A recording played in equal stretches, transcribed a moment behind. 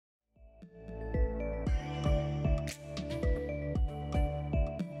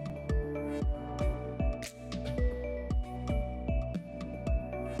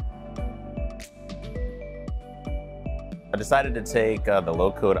I decided to take the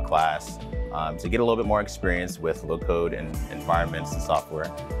low-code class to get a little bit more experience with low-code environments and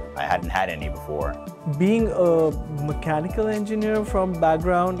software. I hadn't had any before. Being a mechanical engineer from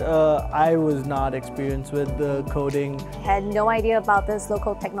background, I was not experienced with the coding. I had no idea about this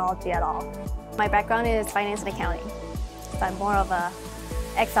low-code technology at all. My background is finance and accounting, so I'm more of a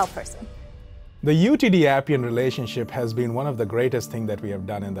Excel person. The UTD-Appian relationship has been one of the greatest things that we have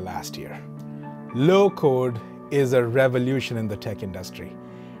done in the last year. Low-code is a revolution in the tech industry.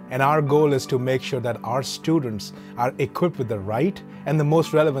 And our goal is to make sure that our students are equipped with the right and the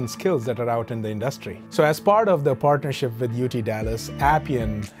most relevant skills that are out in the industry. So as part of the partnership with UT Dallas,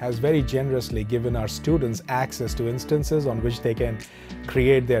 Appian has very generously given our students access to instances on which they can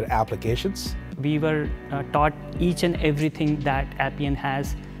create their applications. We were taught each and everything that Appian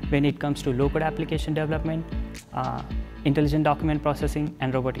has when it comes to low-code application development, intelligent document processing,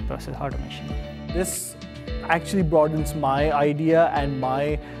 and robotic process automation. This actually broadens my idea and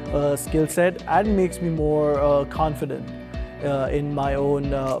my skill set and makes me more confident in my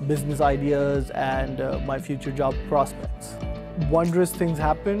own business ideas and my future job prospects. Wondrous things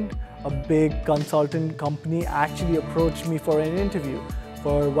happened. A big consultant company actually approached me for an interview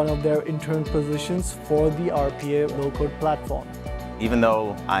for one of their intern positions for the RPA low-code platform. Even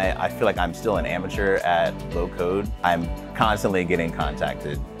though I feel like I'm still an amateur at low-code, I'm constantly getting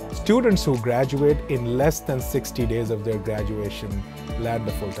contacted. Students who graduate in less than 60 days of their graduation land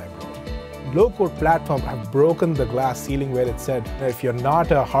the full-time role. Low-code platforms have broken the glass ceiling where it said, if you're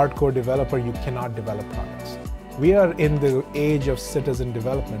not a hardcore developer, you cannot develop products. We are in the age of citizen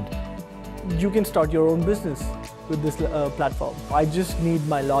development. You can start your own business with this platform. I just need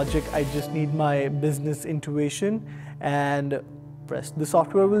my logic, I just need my business intuition, and the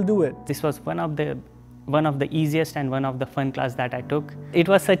software will do it. This was one of the easiest and one of the fun class that I took. It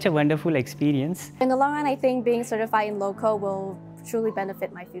was such a wonderful experience. In the long run, I think being certified in low-code will truly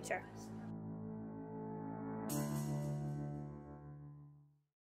benefit my future.